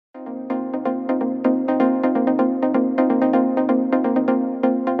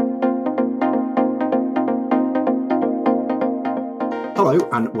Hello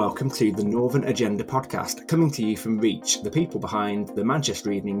and welcome to the Northern Agenda podcast, coming to you from Reach, the people behind the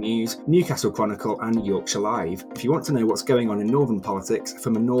Manchester Evening News, Newcastle Chronicle and Yorkshire Live. If you want to know what's going on in Northern politics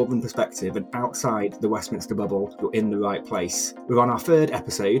from a Northern perspective and outside the Westminster bubble, you're in the right place. We're on our third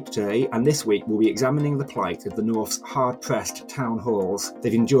episode today, and this week we'll be examining the plight of the North's hard-pressed town halls.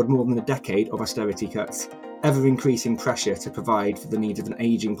 They've endured more than a decade of austerity cuts, ever-increasing pressure to provide for the needs of an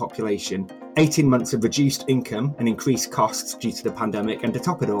ageing population, 18 months of reduced income and increased costs due to the pandemic, and to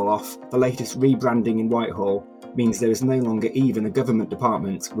top it all off, the latest rebranding in Whitehall means there is no longer even a government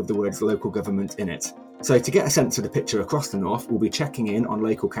department with the words local government in it. So to get a sense of the picture across the North, we'll be checking in on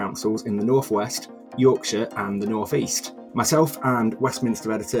local councils in the North West, Yorkshire and the North East. Myself and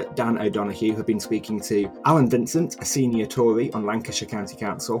Westminster editor Dan O'Donoghue have been speaking to Alan Vincent, a senior Tory on Lancashire County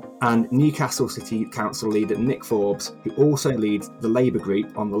Council, and Newcastle City Council leader Nick Forbes, who also leads the Labour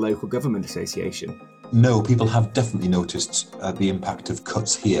group on the Local Government Association. No, people have definitely noticed the impact of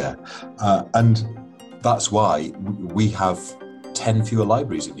cuts here, and that's why we have 10 fewer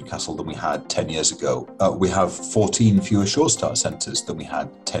libraries in Newcastle than we had 10 years ago. We have 14 fewer Short Start centres than we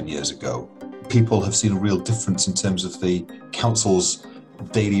had 10 years ago. People have seen a real difference in terms of the council's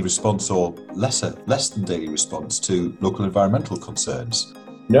daily response or less than daily response to local environmental concerns.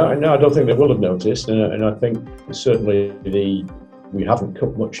 No, I don't think they will have noticed, and I think certainly we haven't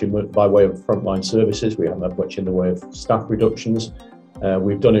cut much by way of frontline services. We haven't had much in the way of staff reductions.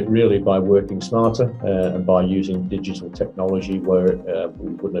 We've done it really by working smarter and by using digital technology where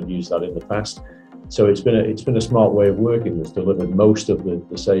we wouldn't have used that in the past. So it's been a smart way of working that's delivered most of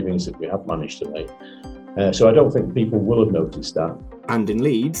the savings that we have managed to make. So I don't think people will have noticed that. And in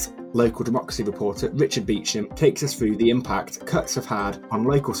Leeds, local democracy reporter Richard Beecham takes us through the impact cuts have had on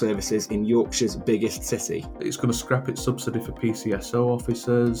local services in Yorkshire's biggest city. It's going to scrap its subsidy for PCSO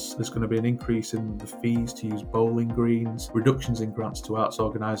officers. There's going to be an increase in the fees to use bowling greens, reductions in grants to arts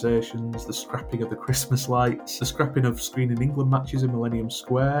organisations, the scrapping of the Christmas lights, the scrapping of screening England matches in Millennium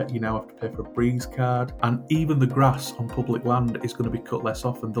Square. You now have to pay for a Breeze card, and even the grass on public land is going to be cut less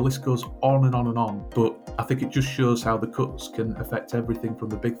often. The list goes on and on and on, but I think it just shows how the cuts can affect everything from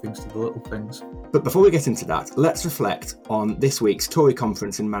the big things to the little things. But before we get into that, let's reflect on this week's Tory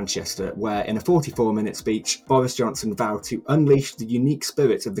conference in Manchester, where in a 44-minute speech, Boris Johnson vowed to unleash the unique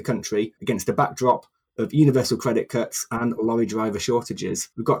spirit of the country against a backdrop of universal credit cuts and lorry driver shortages.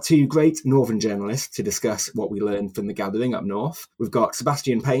 We've got two great Northern journalists to discuss what we learned from the gathering up north. We've got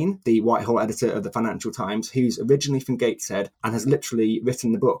Sebastian Payne, the Whitehall editor of the Financial Times, who's originally from Gateshead and has literally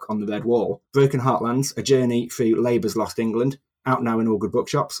written the book on the Red Wall. Broken Heartlands, a journey through Labour's lost England, out now in all good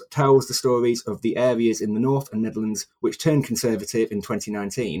bookshops, tells the stories of the areas in the North and Midlands which turned Conservative in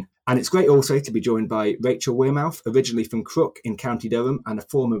 2019. And it's great also to be joined by Rachel Wearmouth, originally from Crook in County Durham and a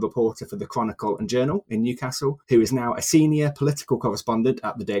former reporter for the Chronicle and Journal in Newcastle, who is now a senior political correspondent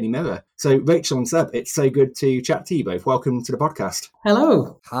at the Daily Mirror. So Rachel and Seb, it's so good to chat to you both. Welcome to the podcast.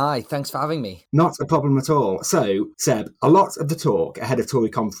 Hello. Hi, thanks for having me. Not a problem at all. So, Seb, a lot of the talk ahead of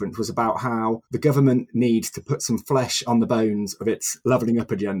Tory conference was about how the government needs to put some flesh on the bones of its levelling up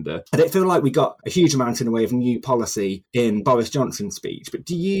agenda. I don't feel like we got a huge amount in the way of new policy in Boris Johnson's speech, but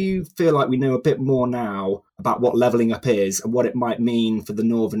do you feel like we know a bit more now about what levelling up is and what it might mean for the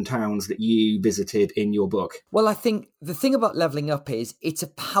northern towns that you visited in your book? Well, I think the thing about levelling up is it's a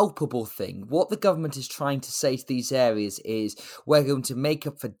palpable thing. What the government is trying to say to these areas is we're going to make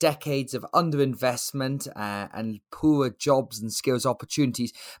up for decades of underinvestment and poor jobs and skills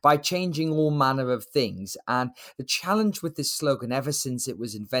opportunities by changing all manner of things. And the challenge with this slogan ever since it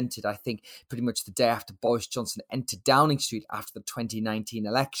was invented, I think pretty much the day after Boris Johnson entered Downing Street after the 2019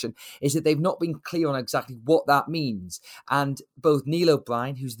 election, is that they've not been clear on exactly what that means. And both Neil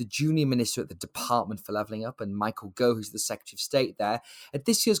O'Brien, who's the junior minister at the Department for Levelling Up, and Michael Gove, who's the Secretary of State there, at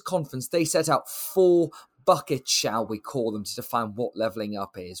this year's conference, they set out 4 buckets, shall we call them, to define what levelling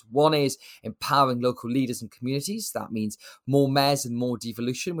up is. One is empowering local leaders and communities. That means more mayors and more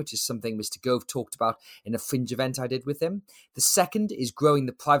devolution, which is something Mr. Gove talked about in a fringe event I did with him. The second is growing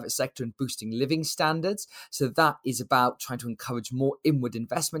the private sector and boosting living standards. So that is about trying to encourage more inward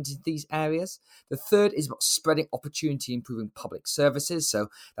investment in these areas. The third is about spreading opportunity, improving public services. So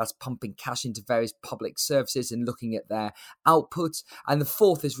that's pumping cash into various public services and looking at their outputs. And the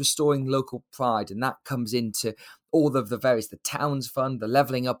fourth is restoring local pride. And that comes into all of the various, the Towns Fund, the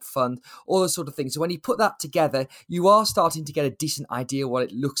Levelling Up Fund, all those sort of things. So when you put that together, you are starting to get a decent idea what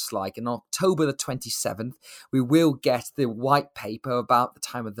it looks like. And on October the 27th, we will get the white paper about the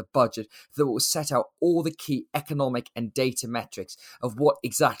time of the budget that will set out all the key economic and data metrics of what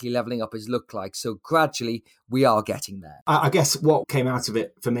exactly levelling up has looked like. So gradually, we are getting there. I guess what came out of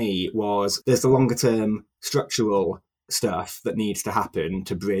it for me was there's the longer term structural stuff that needs to happen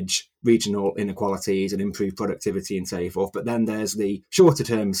to bridge regional inequalities and improve productivity and so forth. But then there's the shorter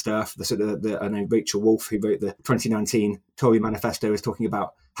term stuff, the sort of, I know Rachel Wolfe, who wrote the 2019 Tory manifesto, is talking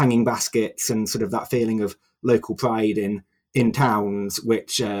about hanging baskets and sort of that feeling of local pride in towns,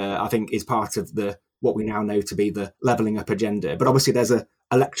 which I think is part of what we now know to be the levelling up agenda. But obviously there's a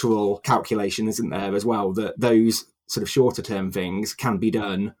electoral calculation, isn't there, as well, that those sort of shorter term things can be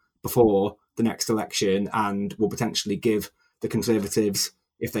done before the next election and will potentially give the Conservatives,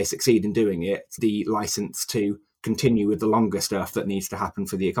 if they succeed in doing it, the licence to continue with the longer stuff that needs to happen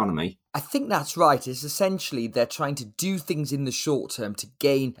for the economy. I think that's right. It's essentially they're trying to do things in the short term to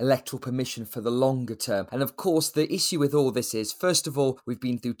gain electoral permission for the longer term. And of course, the issue with all this is, first of all, we've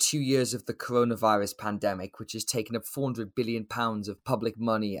been through 2 years of the coronavirus pandemic, which has taken up £400 billion of public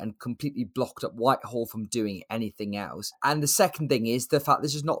money and completely blocked up Whitehall from doing anything else. And the second thing is the fact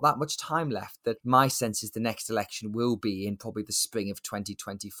there's just not that much time left, that my sense is the next election will be in probably the spring of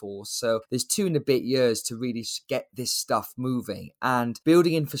 2024. So there's 2 and a bit years to really get this stuff moving. And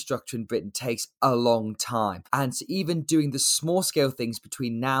building infrastructure in Britain takes a long time. And so even doing the small scale things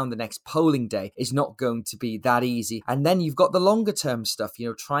between now and the next polling day is not going to be that easy. And then you've got the longer term stuff,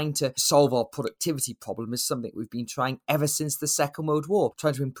 trying to solve our productivity problem is something we've been trying ever since the Second World War,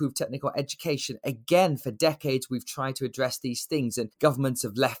 trying to improve technical education. Again, for decades, we've tried to address these things, and governments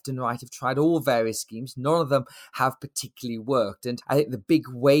of left and right have tried all various schemes. None of them have particularly worked. And I think the big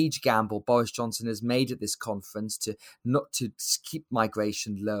wage gamble Boris Johnson has made at this conference to not to keep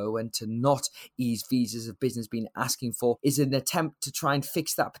migration low and to not ease visas of business been asking for is an attempt to try and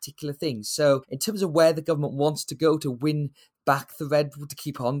fix that particular thing. So in terms of where the government wants to go to win back the red, to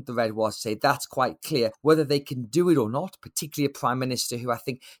keep on the red was, say, that's quite clear. Whether they can do it or not, particularly a prime minister who I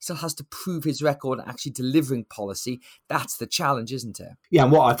think still has to prove his record and actually delivering policy, that's the challenge, isn't it? Yeah,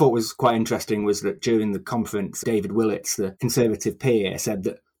 and what I thought was quite interesting was that during the conference, David Willits, the Conservative peer, said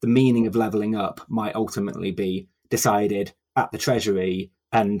that the meaning of levelling up might ultimately be decided at the Treasury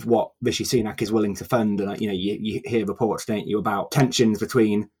and what Rishi Sunak is willing to fund. And, you hear reports, don't you, about tensions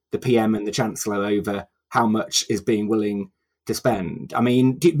between the PM and the Chancellor over how much is being willing to spend. I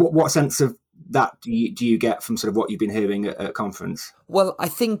mean, what sense of that do you get from sort of what you've been hearing at conference? Well, I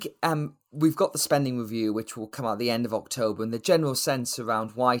think we've got the spending review, which will come out at the end of October, and the general sense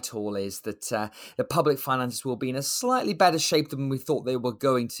around Whitehall is that the public finances will be in a slightly better shape than we thought they were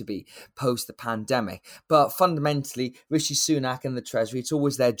going to be post the pandemic. But fundamentally, Rishi Sunak and the Treasury, it's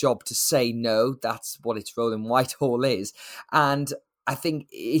always their job to say no. That's what its role in Whitehall is. And I think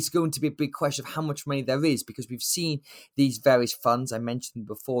it's going to be a big question of how much money there is, because we've seen these various funds. I mentioned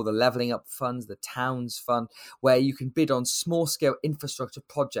before, the Levelling Up funds, the Towns Fund, where you can bid on small-scale infrastructure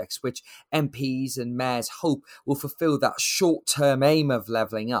projects, which MPs and mayors hope will fulfil that short-term aim of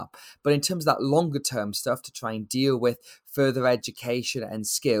levelling up. But in terms of that longer-term stuff to try and deal with further education and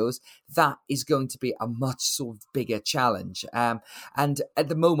skills, that is going to be a much sort of bigger challenge. And at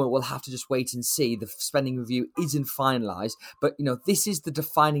the moment, we'll have to just wait and see. The spending review isn't finalised, but this is the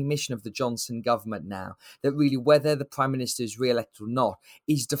defining mission of the Johnson government now, that really whether the Prime Minister is re-elected or not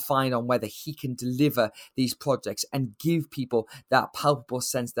is defined on whether he can deliver these projects and give people that palpable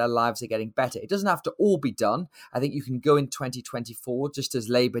sense their lives are getting better. It doesn't have to all be done. I think you can go in 2024, just as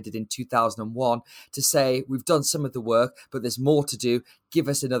Labour did in 2001, to say we've done some of the work, but there's more to do. Give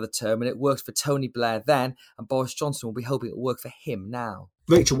us another term. And it worked for Tony Blair then, and Boris Johnson will be hoping it will work for him now.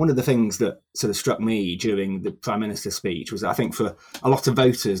 Rachel, one of the things that sort of struck me during the Prime Minister's speech was that I think for a lot of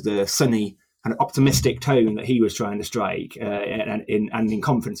voters, the sunny kind of optimistic tone that he was trying to strike and in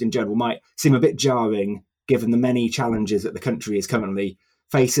conference in general might seem a bit jarring, given the many challenges that the country is currently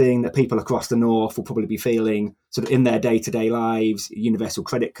facing, that people across the north will probably be feeling sort of in their day-to-day lives, universal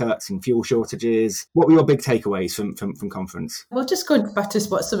credit cuts and fuel shortages. What were your big takeaways from conference? Well, just going back to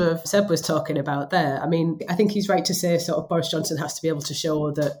what sort of Seb was talking about there, I mean, I think he's right to say sort of Boris Johnson has to be able to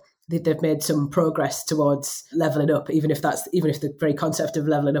show that they've made some progress towards levelling up, even if the very concept of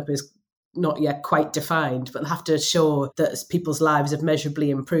levelling up is not yet quite defined, but they'll have to show that people's lives have measurably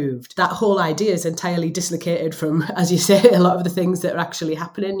improved. That whole idea is entirely dislocated from, as you say, a lot of the things that are actually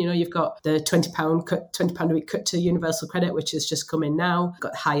happening. You've got the £20 a week cut to universal credit, which has just come in now.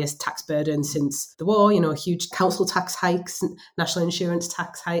 Got the highest tax burden since the war, huge council tax hikes, national insurance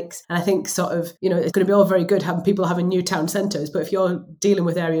tax hikes. And I think sort of, it's going to be all very good having people having new town centres, but if you're dealing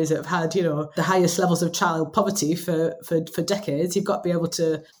with areas that have had, the highest levels of child poverty for decades, you've got to be able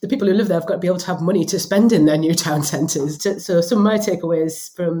to, the people who live there have got to be able to have money to spend in their new town centres. So some of my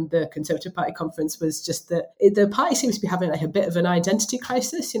takeaways from the Conservative Party conference was just that the party seems to be having like a bit of an identity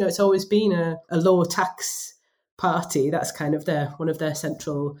crisis. It's always been a low tax party. That's kind of one of their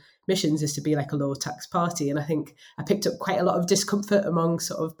central missions, is to be like a low tax party. And I think I picked up quite a lot of discomfort among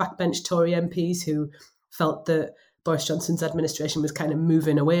sort of backbench Tory MPs who felt that Boris Johnson's administration was kind of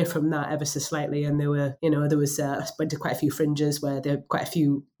moving away from that ever so slightly. And there was I went to quite a few fringes where there were quite a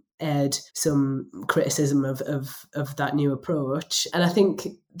few aired some criticism of that new approach. And I think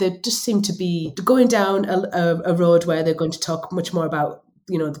they just seem to be going down a road where they're going to talk much more about,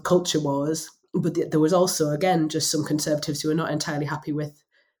 the culture wars. But there was also, again, just some Conservatives who are not entirely happy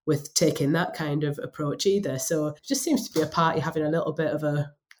with taking that kind of approach either. So it just seems to be a party having a little bit of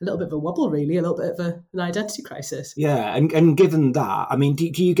a wobble, really, a little bit of an identity crisis. Yeah, and given that, I mean,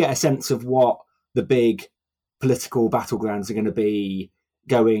 do you get a sense of what the big political battlegrounds are going to be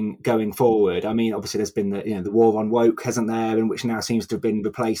going forward? I mean, obviously there's been the war on woke, hasn't there, and which now seems to have been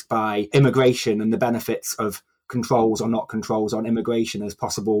replaced by immigration and the benefits of controls or not controls on immigration as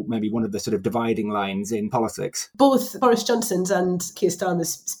possible, maybe one of the sort of dividing lines in politics. Both Boris Johnson's and Keir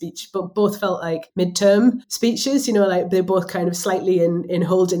Starmer's speech, but both felt like midterm speeches, like they're both kind of slightly in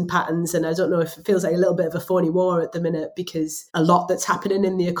holding patterns. And I don't know if it feels like a little bit of a phony war at the minute, because a lot that's happening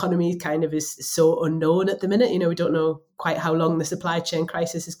in the economy kind of is so unknown at the minute. We don't know quite how long the supply chain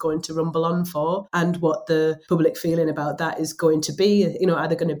crisis is going to rumble on for, and what the public feeling about that is going to be. Are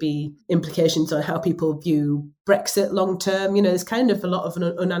there going to be implications on how people view Brexit long term? There's kind of a lot of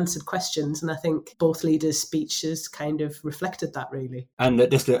unanswered questions, and I think both leaders' speeches kind of reflected that, really. And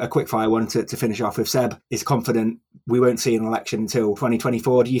just a quick fire one to finish off with. Seb is confident we won't see an election until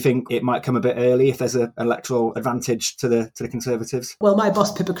 2024. Do you think it might come a bit early if there's an electoral advantage to the Conservatives? Well, my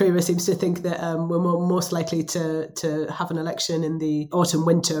boss Pippa Creever seems to think that we're most likely to have an election in the autumn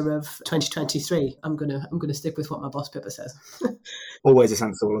winter of 2023. I'm gonna stick with what my boss Pippa says. Always a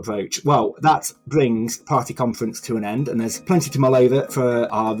sensible approach. Well, that brings party conference to an end, and there's plenty to mull over for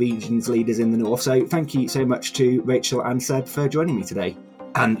our region's leaders in the north. So thank you so much to Rachel and Seb for joining me today.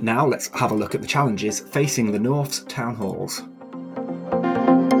 And now let's have a look at the challenges facing the north's town halls.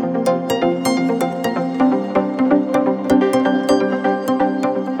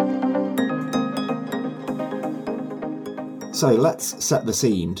 So let's set the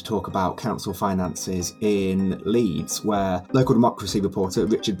scene to talk about council finances in Leeds, where local democracy reporter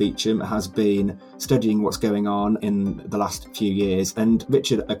Richard Beecham has been studying what's going on in the last few years. And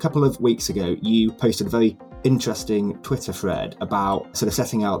Richard, a couple of weeks ago, you posted a very interesting Twitter thread about sort of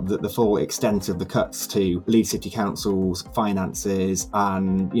setting out the full extent of the cuts to Leeds City Council's finances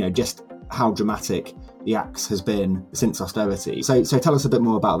and, just how dramatic the axe has been since austerity. So tell us a bit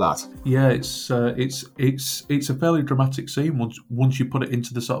more about that. Yeah, it's a fairly dramatic scene once you put it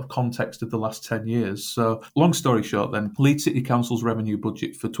into the sort of context of the last 10 years. So long story short then, Leeds City Council's revenue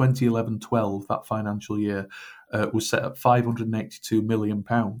budget for 2011-12, that financial year, was set at £582 million.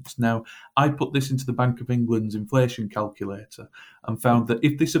 Now, I put this into the Bank of England's inflation calculator and found that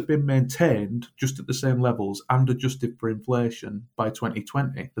if this had been maintained just at the same levels and adjusted for inflation by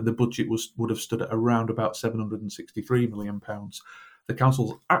 2020, then the budget would have stood at around about £763 million. The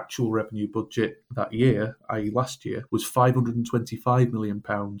council's actual revenue budget that year, i.e. last year, was £525 million,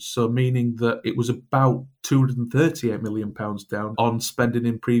 so meaning that it was about £238 million down on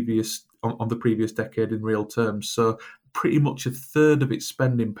spending on the previous decade in real terms. So pretty much a third of its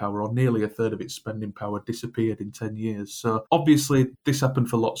spending power, or nearly a third of its spending power, disappeared in 10 years. So obviously this happened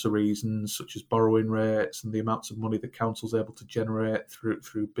for lots of reasons, such as borrowing rates and the amounts of money the council's able to generate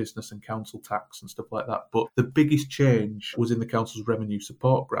through business and council tax and stuff like that. But the biggest change was in the council's revenue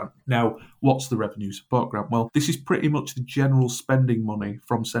support grant. Now, what's the revenue support grant? Well, this is pretty much the general spending money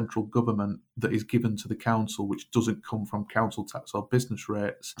from central government that is given to the council, which doesn't come from council tax or business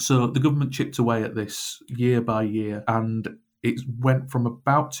rates. So the government chipped away at this year by year, and it went from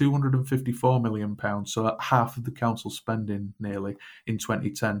about £254 million, so at half of the council spending nearly in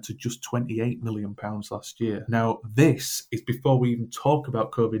 2010, to just £28 million last year. Now, this is before we even talk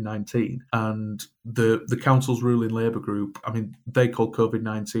about COVID-19 and the council's ruling Labour group. I mean, they called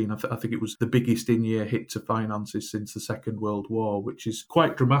COVID-19, I think it was the biggest in-year hit to finances since the Second World War, which is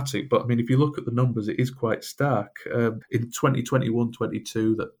quite dramatic. But I mean, if you look at the numbers, it is quite stark. In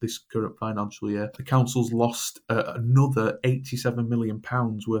 2021-22, that this current financial year, the council's lost another £87 million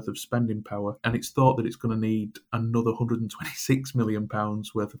worth of spending power, and it's thought that it's going to need another £126 million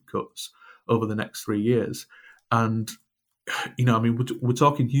worth of cuts over the next 3 years. And we're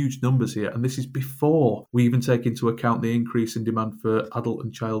talking huge numbers here, and this is before we even take into account the increase in demand for adult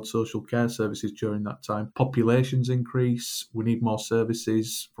and child social care services during that time. Populations increase, we need more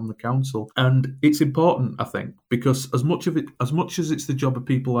services from the council. And it's important, I think, because as much as it's the job of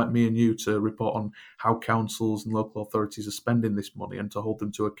people like me and you to report on how councils and local authorities are spending this money and to hold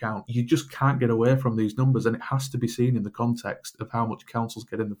them to account, you just can't get away from these numbers, and it has to be seen in the context of how much councils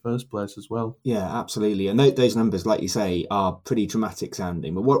get in the first place as well. Yeah, absolutely. And those numbers, like you say, are pretty dramatic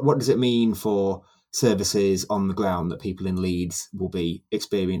sounding. But what does it mean for services on the ground that people in Leeds will be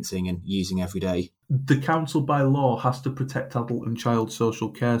experiencing and using every day? The council by law has to protect adult and child social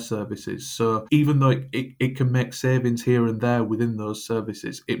care services. So even though it can make savings here and there within those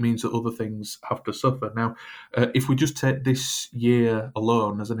services, it means that other things have to suffer. Now, if we just take this year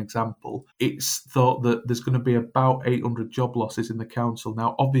alone as an example, it's thought that there's going to be about 800 job losses in the council.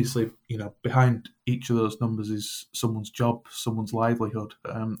 Now, obviously, behind each of those numbers is someone's job, someone's livelihood,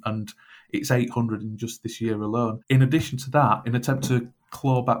 and it's 800 in just this year alone. In addition to that, in an attempt to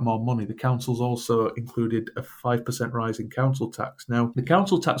claw back more money, the council's also included a 5% rise in council tax. Now, the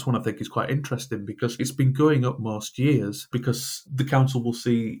council tax one I think is quite interesting because it's been going up most years because the council will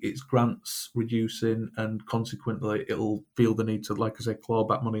see its grants reducing and consequently it'll feel the need to, like I say, claw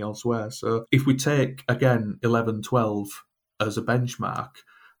back money elsewhere. So if we take, again, 11-12 as a benchmark,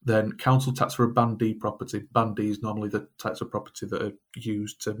 then council tax for a Band D property, Band D is normally the types of property that are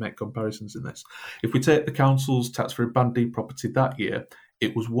used to make comparisons in this. If we take the council's tax for a Band D property that year,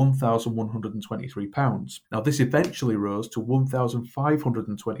 it was £1,123. Now, this eventually rose to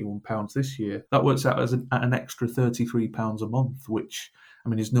 £1,521 this year. That works out as an extra £33 a month, which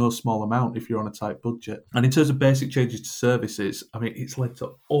is no small amount if you're on a tight budget. And in terms of basic changes to services, it's led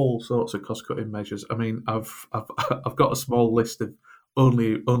to all sorts of cost-cutting measures. I've got a small list of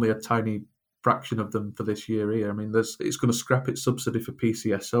only a tiny fraction of them for this year here. It's going to scrap its subsidy for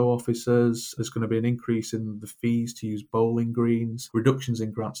PCSO officers. There's going to be an increase in the fees to use bowling greens, reductions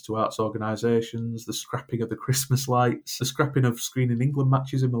in grants to arts organisations, the scrapping of the Christmas lights, the scrapping of Screening England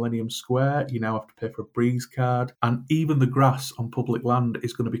matches in Millennium Square. You now have to pay for a breeze card, and even the grass on public land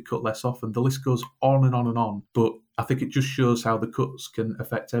is going to be cut less often. The list goes on and on and on, but I think it just shows how the cuts can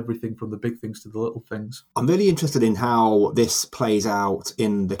affect everything from the big things to the little things. I'm really interested in how this plays out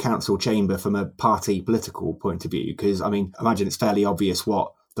in the council chamber from a party political point of view, because I imagine it's fairly obvious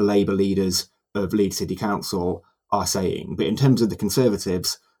what the Labour leaders of Leeds City Council are saying, but in terms of the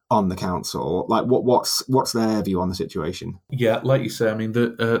Conservatives on the council, what's their view on the situation? Yeah, like you say,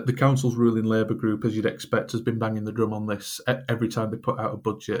 the council's ruling Labour group, as you'd expect, has been banging the drum on this every time they put out a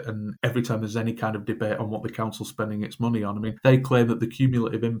budget and every time there's any kind of debate on what the council's spending its money on. They claim that the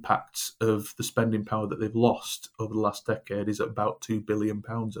cumulative impacts of the spending power that they've lost over the last decade is about £2 billion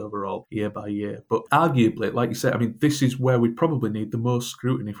overall, year by year. But arguably, like you say, this is where we probably need the most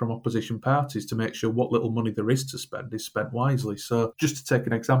scrutiny from opposition parties to make sure what little money there is to spend is spent wisely. So just to take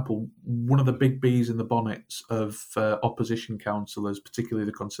an example, one of the big bees in the bonnets of opposition councillors, particularly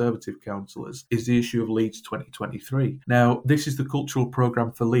the Conservative councillors, is the issue of Leeds 2023. Now, this is the cultural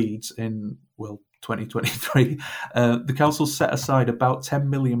programme for Leeds in, 2023. The council set aside about £10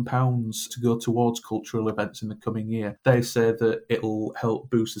 million to go towards cultural events in the coming year. They say that it'll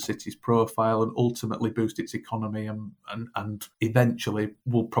help boost the city's profile and ultimately boost its economy and eventually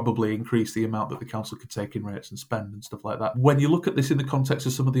will probably increase the amount that the council could take in rates and spend and stuff like that. When you look at this in the context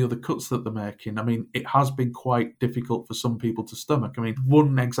of some of the other cuts that they're making, it has been quite difficult for some people to stomach.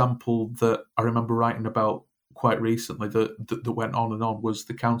 One example that I remember writing about quite recently that went on and on was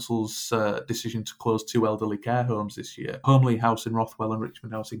the council's decision to close 2 elderly care homes this year, Homely House in Rothwell and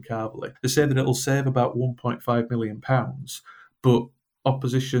Richmond House in Carverley. They say that it'll save about £1.5 million, but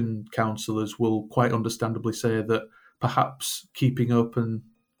opposition councillors will quite understandably say that perhaps keeping open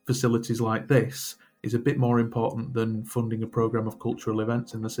facilities like this is a bit more important than funding a programme of cultural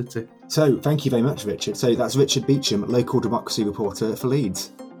events in the city. So thank you very much, Richard. So that's Richard Beecham, local democracy reporter for Leeds.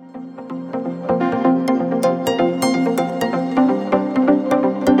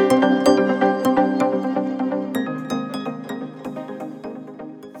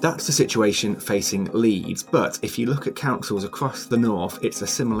 That's the situation facing Leeds, but if you look at councils across the north, it's a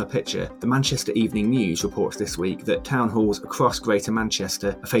similar picture. The Manchester Evening News reports this week that town halls across Greater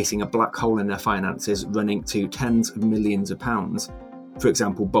Manchester are facing a black hole in their finances running to tens of millions of pounds. For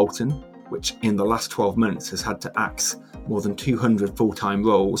example, Bolton, which in the last 12 months has had to axe more than 200 full-time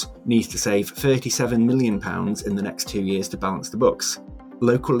roles, needs to save £37 million in the next 2 years to balance the books.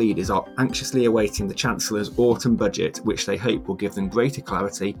 Local leaders are anxiously awaiting the Chancellor's autumn budget, which they hope will give them greater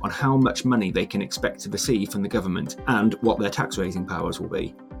clarity on how much money they can expect to receive from the government and what their tax-raising powers will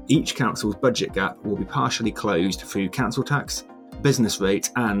be. Each council's budget gap will be partially closed through council tax, business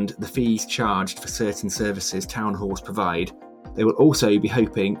rates and the fees charged for certain services town halls provide. They will also be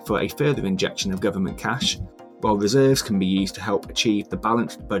hoping for a further injection of government cash, while reserves can be used to help achieve the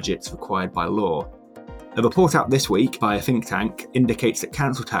balanced budgets required by law. A report out this week by a think tank indicates that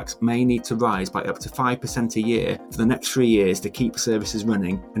council tax may need to rise by up to 5% a year for the next 3 years to keep services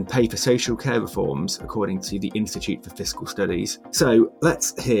running and pay for social care reforms, according to the Institute for Fiscal Studies. So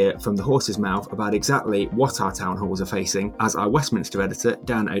let's hear from the horse's mouth about exactly what our town halls are facing as our Westminster editor,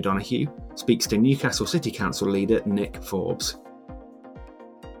 Dan O'Donoghue, speaks to Newcastle City Council leader Nick Forbes.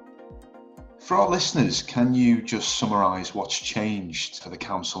 For our listeners, can you just summarise what's changed for the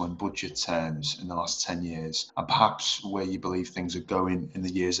council in budget terms in the last 10 years and perhaps where you believe things are going in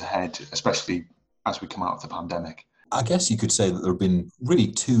the years ahead, especially as we come out of the pandemic? I guess you could say that there have been really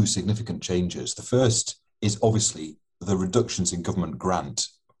two significant changes. The first is obviously the reductions in government grant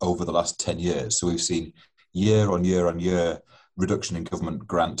over the last 10 years. So we've seen year on year reduction in government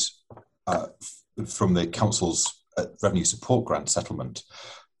grant from the council's revenue support grant settlement,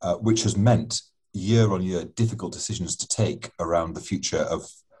 which has meant year-on-year difficult decisions to take around the future of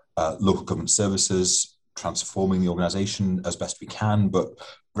local government services, transforming the organisation as best we can, but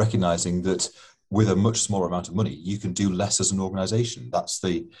recognising that with a much smaller amount of money, you can do less as an organisation. That's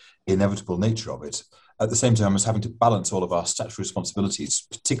the inevitable nature of it. At the same time as having to balance all of our statutory responsibilities,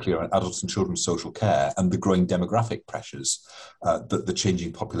 particularly around adults and children's social care and the growing demographic pressures that the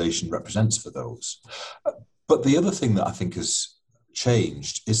changing population represents for those. But the other thing that I think has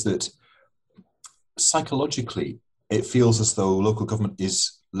changed is that psychologically it feels as though local government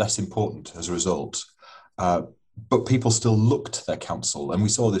is less important as a result, but people still look to their council, and we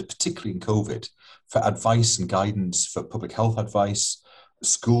saw this particularly in COVID for advice and guidance, for public health advice.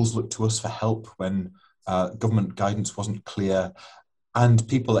 Schools looked to us for help when government guidance wasn't clear, and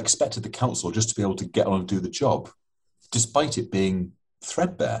people expected the council just to be able to get on and do the job despite it being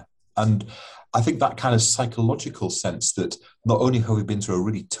threadbare. And I think that kind of psychological sense that not only have we been through a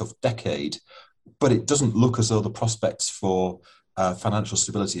really tough decade, but it doesn't look as though the prospects for financial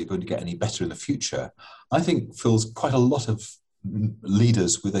stability are going to get any better in the future, I think fills quite a lot of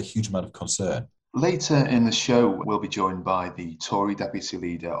leaders with a huge amount of concern. Later in the show, we'll be joined by the Tory Deputy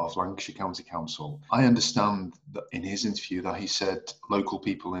Leader of Lancashire County Council. I understand that in his interview that he said local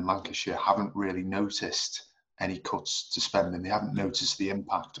people in Lancashire haven't really noticed any cuts to spending. They haven't noticed the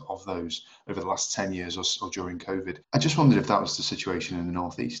impact of those over the last 10 years or during COVID. I just wondered if that was the situation in the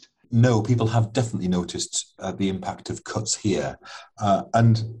North East. No, people have definitely noticed the impact of cuts here.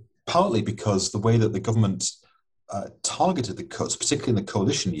 And partly because the way that the government targeted the cuts, particularly in the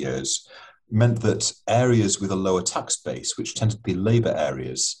coalition years, meant that areas with a lower tax base, which tended to be Labour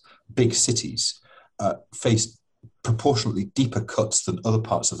areas, big cities, faced proportionately deeper cuts than other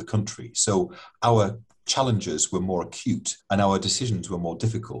parts of the country. So our challenges were more acute and our decisions were more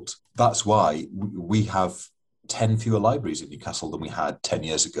difficult. That's why we have 10 fewer libraries in Newcastle than we had 10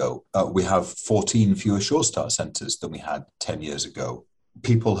 years ago. We have 14 fewer Short Start centres than we had 10 years ago.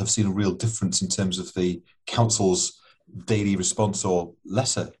 People have seen a real difference in terms of the council's daily response or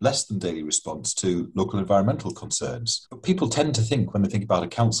less than daily response to local environmental concerns. But people tend to think, when they think about a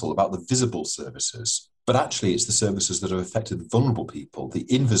council, about the visible services. But actually, it's the services that have affected vulnerable people,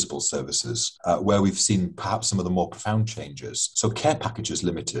 the invisible services, where we've seen perhaps some of the more profound changes. So care packages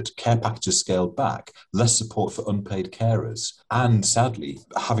limited, care packages scaled back, less support for unpaid carers, and sadly,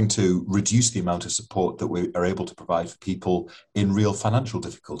 having to reduce the amount of support that we are able to provide for people in real financial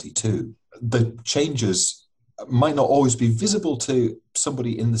difficulty too. The changes might not always be visible to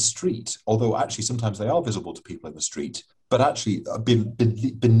somebody in the street, although actually sometimes they are visible to people in the street. But actually,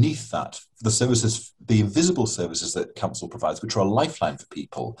 beneath that, the services, the invisible services that council provides, which are a lifeline for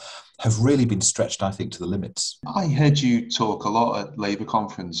people, have really been stretched, I think, to the limits. I heard you talk a lot at Labour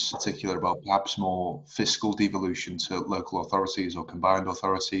conference, in particular, about perhaps more fiscal devolution to local authorities or combined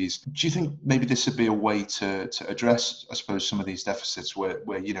authorities. Do you think maybe this would be a way to address, I suppose, some of these deficits where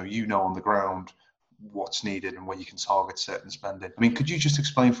you know on the ground what's needed and where you can target certain spending? I mean, could you just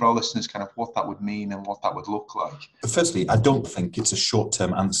explain for our listeners kind of what that would mean and what that would look like? Firstly, I don't think it's a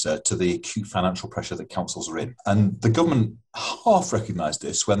short-term answer to the acute financial pressure that councils are in. And the government half recognised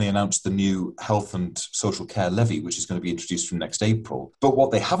this when they announced the new health and social care levy, which is going to be introduced from next April. But what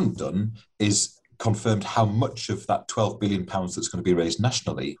they haven't done is confirmed how much of that £12 billion that's going to be raised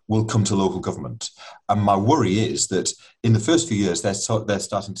nationally will come to local government. And my worry is that in the first few years, they're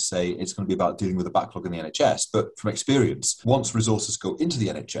starting to say it's going to be about dealing with the backlog in the NHS. But from experience, once resources go into the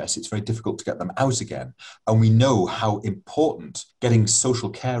NHS, it's very difficult to get them out again. And we know how important getting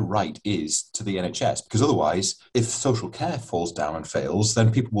social care right is to the NHS, because otherwise, if social care falls down and fails,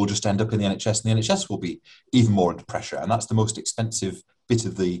 then people will just end up in the NHS, and the NHS will be even more under pressure. And that's the most expensive bit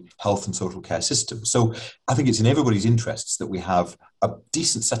of the health and social care system. So I think it's in everybody's interests that we have a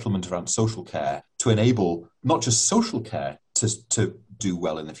decent settlement around social care to enable not just social care to do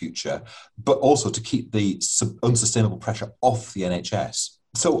well in the future, but also to keep the unsustainable pressure off the NHS.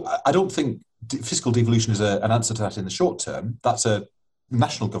 So I don't think fiscal devolution is an answer to that in the short term. That's a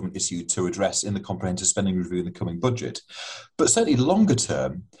national government issue to address in the comprehensive spending review in the coming budget. But certainly longer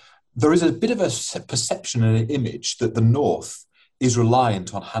term, there is a bit of a perception and an image that the North is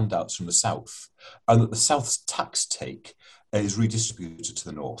reliant on handouts from the South, and that the South's tax take is redistributed to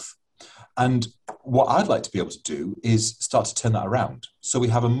the North. And what I'd like to be able to do is start to turn that around, so we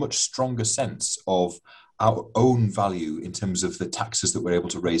have a much stronger sense of our own value in terms of the taxes that we're able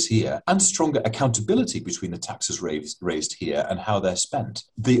to raise here, and stronger accountability between the taxes raised here and how they're spent.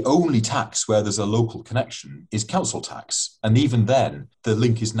 The only tax where there's a local connection is council tax. And even then, the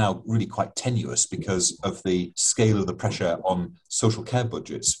link is now really quite tenuous because of the scale of the pressure on social care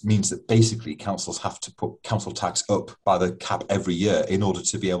budgets means that basically councils have to put council tax up by the cap every year in order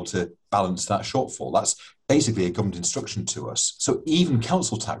to be able to balance that shortfall. That's basically a government instruction to us. So even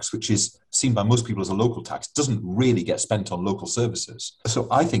council tax, which is seen by most people as a local tax, doesn't really get spent on local services. So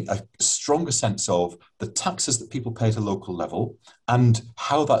I think a stronger sense of the taxes that people pay at a local level and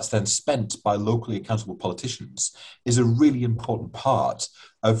how that's then spent by locally accountable politicians is a really important part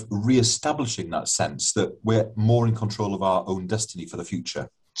of re-establishing that sense that we're more in control of our own destiny for the future.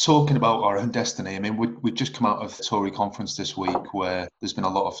 Talking about our own destiny, I mean, we've just come out of the Tory conference this week where there's been a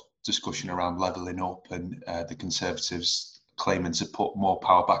lot of discussion around levelling up and the Conservatives claiming to put more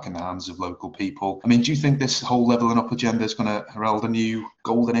power back in the hands of local people. I mean, do you think this whole levelling up agenda is going to herald a new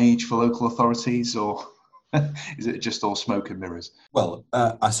golden age for local authorities, or is it just all smoke and mirrors? Well,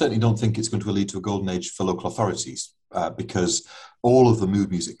 I certainly don't think it's going to lead to a golden age for local authorities because all of the mood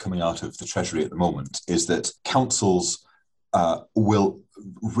music coming out of the Treasury at the moment is that councils will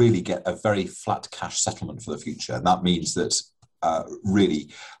really get a very flat cash settlement for the future. And that means that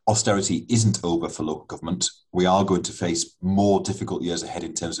really austerity isn't over for local government. We are going to face more difficult years ahead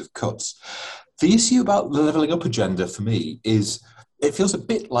in terms of cuts. The issue about the levelling up agenda for me is it feels a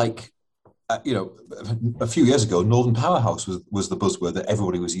bit like, a few years ago, Northern Powerhouse was the buzzword that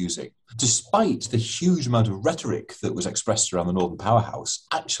everybody was using. Despite the huge amount of rhetoric that was expressed around the Northern Powerhouse,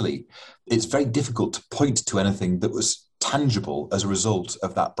 actually, it's very difficult to point to anything that was tangible as a result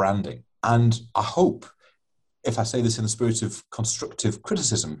of that branding. And I hope, if I say this in the spirit of constructive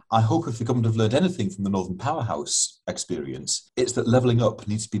criticism, I hope if the government have learned anything from the Northern Powerhouse experience, it's that levelling up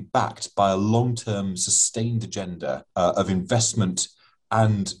needs to be backed by a long-term sustained agenda of investment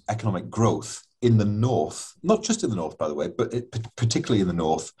and economic growth in the North, not just in the North, by the way, but particularly in the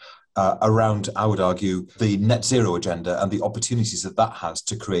North, around, I would argue, the net zero agenda and the opportunities that that has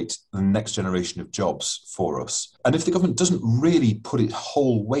to create the next generation of jobs for us. And if the government doesn't really put its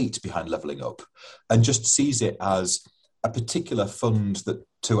whole weight behind levelling up and just sees it as a particular fund that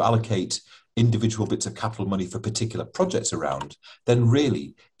to allocate individual bits of capital money for particular projects around, then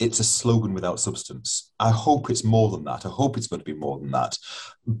really it's a slogan without substance. I hope it's more than that. I hope it's going to be more than that.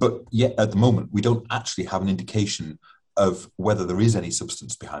 But yet at the moment, we don't actually have an indication of whether there is any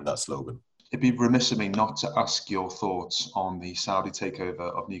substance behind that slogan. It'd be remiss of me not to ask your thoughts on the Saudi takeover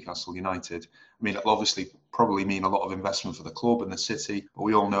of Newcastle United. I mean, it'll obviously probably mean a lot of investment for the club and the city, but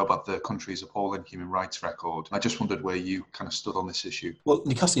we all know about the country's appalling human rights record. I just wondered where you kind of stood on this issue. Well,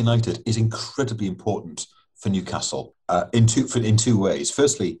 Newcastle United is incredibly important for Newcastle in two ways.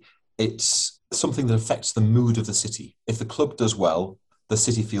 Firstly, it's something that affects the mood of the city. If the club does well, the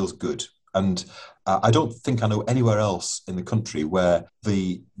city feels good. And I don't think I know anywhere else in the country where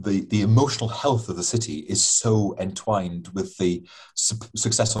the emotional health of the city is so entwined with the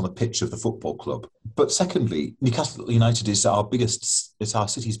success on the pitch of the football club. But secondly, Newcastle United is our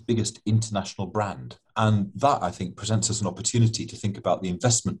city's biggest international brand. And that, I think, presents us an opportunity to think about the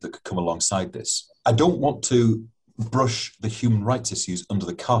investment that could come alongside this. I don't want to brush the human rights issues under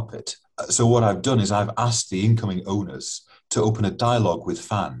the carpet. So what I've done is I've asked the incoming owners to open a dialogue with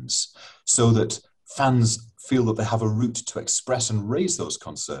fans so that fans feel that they have a route to express and raise those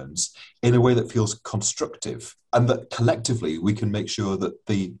concerns in a way that feels constructive, and that collectively we can make sure that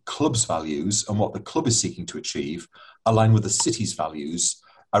the club's values and what the club is seeking to achieve align with the city's values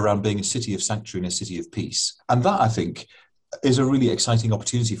around being a city of sanctuary and a city of peace. And that, I think, is a really exciting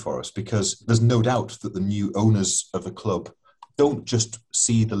opportunity for us, because there's no doubt that the new owners of the club don't just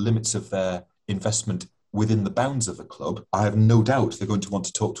see the limits of their investment within the bounds of the club. I have no doubt they're going to want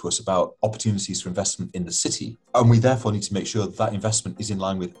to talk to us about opportunities for investment in the city. And we therefore need to make sure that that investment is in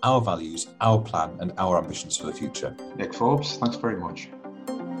line with our values, our plan, and our ambitions for the future. Nick Forbes, thanks very much.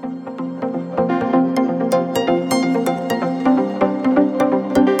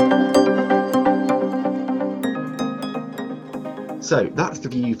 So that's the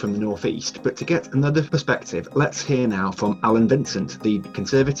view from the North East, but to get another perspective, let's hear now from Alan Vincent, the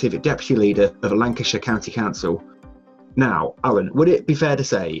Conservative Deputy Leader of Lancashire County Council. Now, Alan, would it be fair to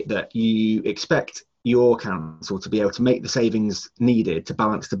say that you expect your council to be able to make the savings needed to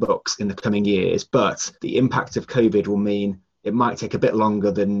balance the books in the coming years, but the impact of COVID will mean it might take a bit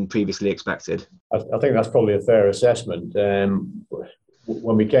longer than previously expected? I think that's probably a fair assessment.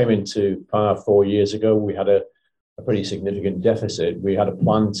 When we came into power 4 years ago, we had a pretty significant deficit. We had a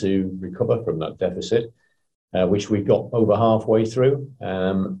plan to recover from that deficit, which we got over halfway through.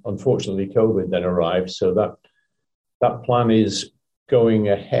 Unfortunately, COVID then arrived, so that plan is going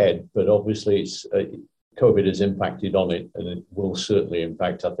ahead, but obviously COVID has impacted on it, and it will certainly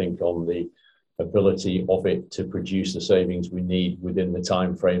impact, I think, on the ability of it to produce the savings we need within the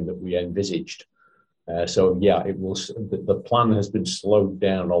time frame that we envisaged. So yeah, it will. The plan has been slowed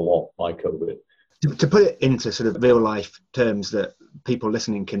down a lot by COVID. To put it into sort of real life terms that people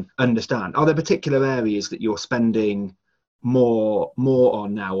listening can understand, are there particular areas that you're spending more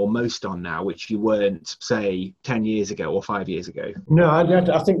on now, or most on now, which you weren't, say, 10 years ago or 5 years ago? No,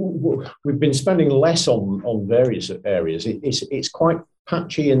 I think we've been spending less on various areas. It's quite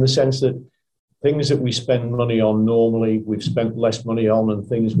patchy in the sense that things that we spend money on normally, we've spent less money on, and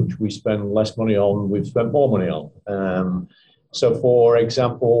things which we spend less money on, we've spent more money on. So, for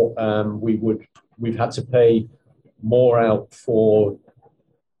example, we've had to pay more out for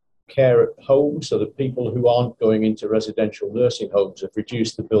care at home, so that people who aren't going into residential nursing homes have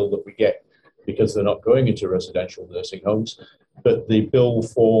reduced the bill that we get because they're not going into residential nursing homes. But the bill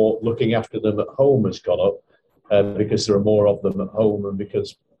for looking after them at home has gone up because there are more of them at home, and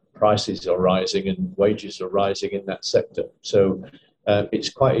because prices are rising and wages are rising in that sector. So it's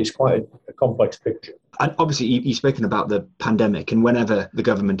quite a complex picture. And obviously, you've spoken about the pandemic, and whenever the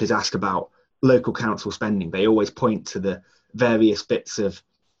government is asked about local council spending, they always point to the various bits of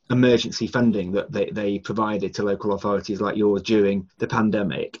emergency funding that they provided to local authorities like yours during the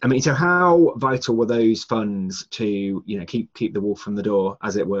pandemic. I mean, so how vital were those funds to, keep the wolf from the door,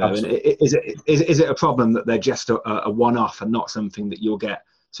 as it were? Absolutely. And is it a problem that they're just a one-off and not something that you'll get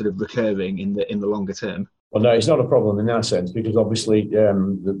sort of recurring in the longer term? Well, no, it's not a problem in that sense, because obviously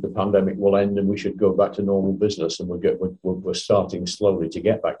the pandemic will end and we should go back to normal business, and we're starting slowly to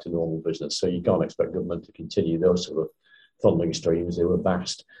get back to normal business. So you can't expect government to continue those sort of funding streams. They were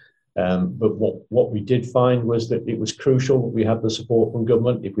vast. But what we did find was that it was crucial that we had the support from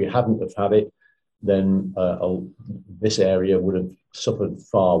government. If we hadn't have had it, then this area would have suffered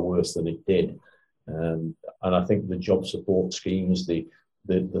far worse than it did. And I think the job support schemes, the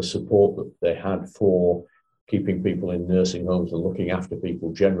support that they had for keeping people in nursing homes and looking after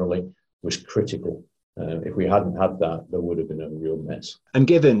people generally was critical. If we hadn't had that, there would have been a real mess. And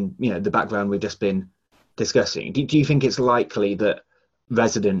given the background we've just been discussing, do you think it's likely that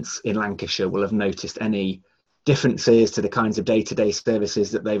residents in Lancashire will have noticed any differences to the kinds of day-to-day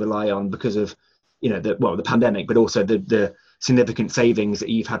services that they rely on because of the pandemic, but also the significant savings that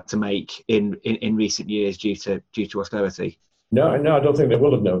you've had to make in recent years due to austerity? No, I don't think they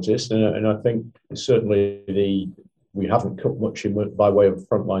will have noticed, and I think certainly we haven't cut much by way of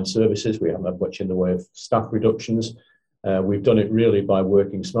frontline services. We haven't had much in the way of staff reductions. We've done it really by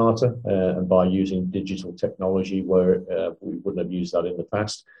working smarter and by using digital technology where we wouldn't have used that in the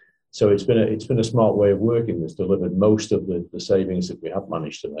past. So it's been a smart way of working that's delivered most of the savings that we have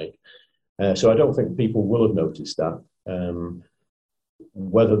managed to make. So I don't think people will have noticed that.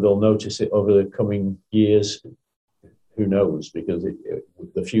 Whether they'll notice it over the coming years, who knows? Because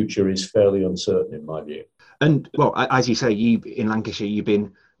the future is fairly uncertain in my view. And well, as you say, in Lancashire, you've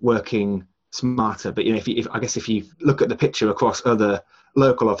been working smarter. But if you look at the picture across other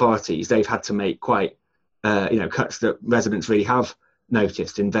local authorities, they've had to make quite cuts that residents really have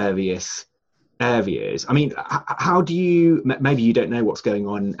noticed in various areas. I mean, how do you? Maybe you don't know what's going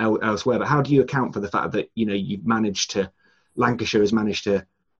on elsewhere, but how do you account for the fact that Lancashire has managed to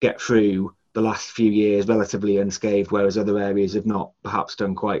get through the last few years relatively unscathed, whereas other areas have not perhaps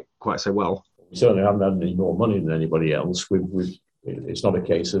done quite so well? We certainly haven't had any more money than anybody else. It's not a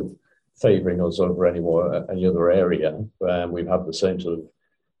case of favouring us over any other area. We've had the same sort of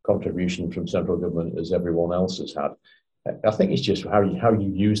contribution from central government as everyone else has had. I think it's just how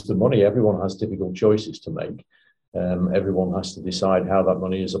you use the money. Everyone has difficult choices to make. Everyone has to decide how that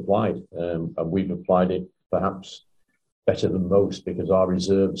money is applied. And we've applied it perhaps better than most because our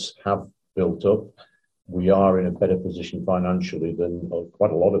reserves have built up. We are in a better position financially than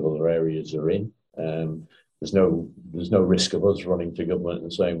quite a lot of other areas are in. There's no risk of us running to government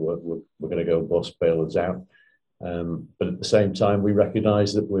and saying we're going to go bust, bail us out. But at the same time, we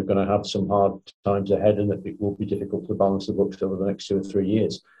recognise that we're going to have some hard times ahead and that it will be difficult to balance the books over the next 2 or 3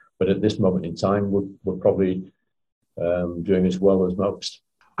 years. But at this moment in time, we're probably doing as well as most.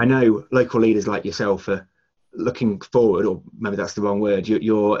 I know local leaders like yourself are looking forward, or maybe that's the wrong word.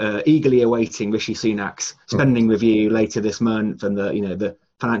 You're eagerly awaiting Rishi Sunak's spending review later this month, and the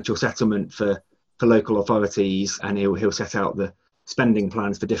financial settlement for local authorities, and he'll set out the spending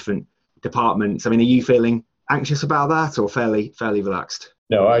plans for different departments. I mean, are you feeling anxious about that, or fairly relaxed?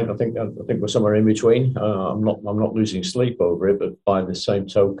 No, I think we're somewhere in between. I'm not losing sleep over it, but by the same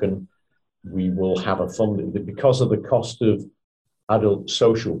token, we will have a fund because of the cost of adult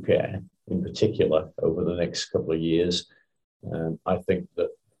social care in particular over the next couple of years. I think that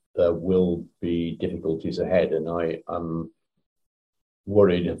there will be difficulties ahead, and I am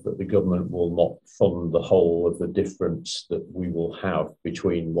worried that the government will not fund the whole of the difference that we will have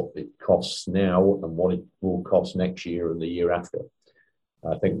between what it costs now and what it will cost next year and the year after.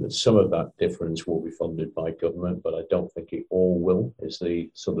 I think that some of that difference will be funded by government, but I don't think it all will, is the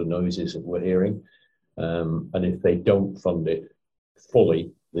sort of noises that we're hearing. And if they don't fund it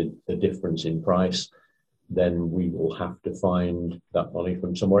fully, the difference in price, then we will have to find that money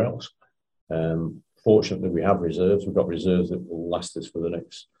from somewhere else. Fortunately, we have reserves. We've got reserves that will last us for the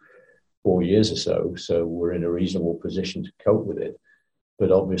next 4 years or so. So we're in a reasonable position to cope with it.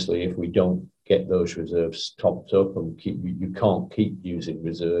 But obviously, if we don't get those reserves topped up, and you can't keep using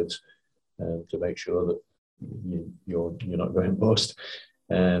reserves to make sure that you're not going bust.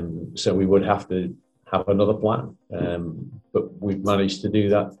 So we would have to have another plan. But we've managed to do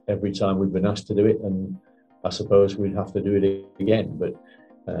that every time we've been asked to do it, and I suppose we'd have to do it again. But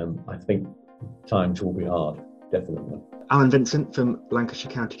I think times will be hard, definitely. Alan Vincent from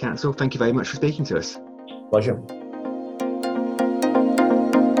Lancashire County Council, thank you very much for speaking to us. Pleasure.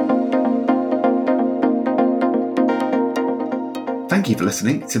 Thank you for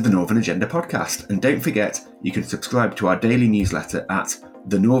listening to the Northern Agenda podcast, and don't forget you can subscribe to our daily newsletter at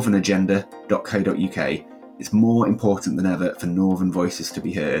thenorthernagenda.co.uk. It's more important than ever for Northern voices to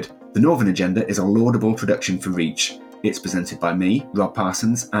be heard. The Northern Agenda is a laudable production for Reach. It's presented by me, Rob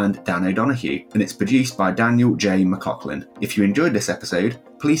Parsons, and Dan O'Donoghue, and it's produced by Daniel J. McLaughlin. If you enjoyed this episode,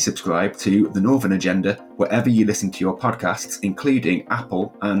 please subscribe to The Northern Agenda wherever you listen to your podcasts, including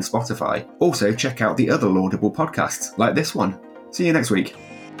Apple and Spotify. Also, check out the other laudable podcasts, like this one. See you next week.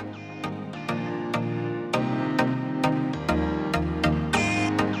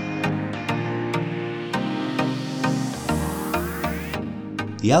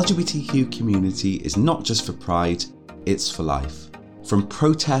 The LGBTQ community is not just for Pride, it's for life. From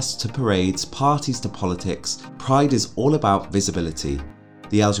protests to parades, parties to politics, Pride is all about visibility.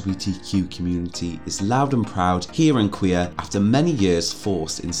 The LGBTQ community is loud and proud, here and queer, after many years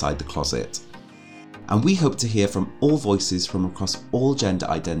forced inside the closet. And we hope to hear from all voices from across all gender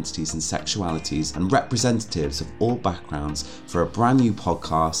identities and sexualities, and representatives of all backgrounds, for a brand new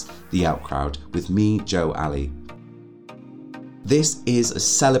podcast, The Outcrowd, with me, Joe Alley. This is a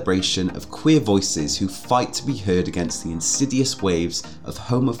celebration of queer voices who fight to be heard against the insidious waves of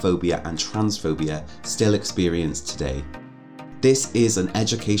homophobia and transphobia still experienced today. This is an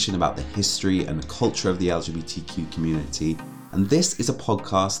education about the history and the culture of the LGBTQ community, and this is a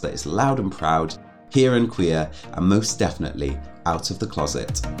podcast that is loud and proud, here and queer, and most definitely out of the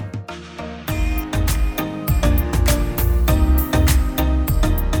closet.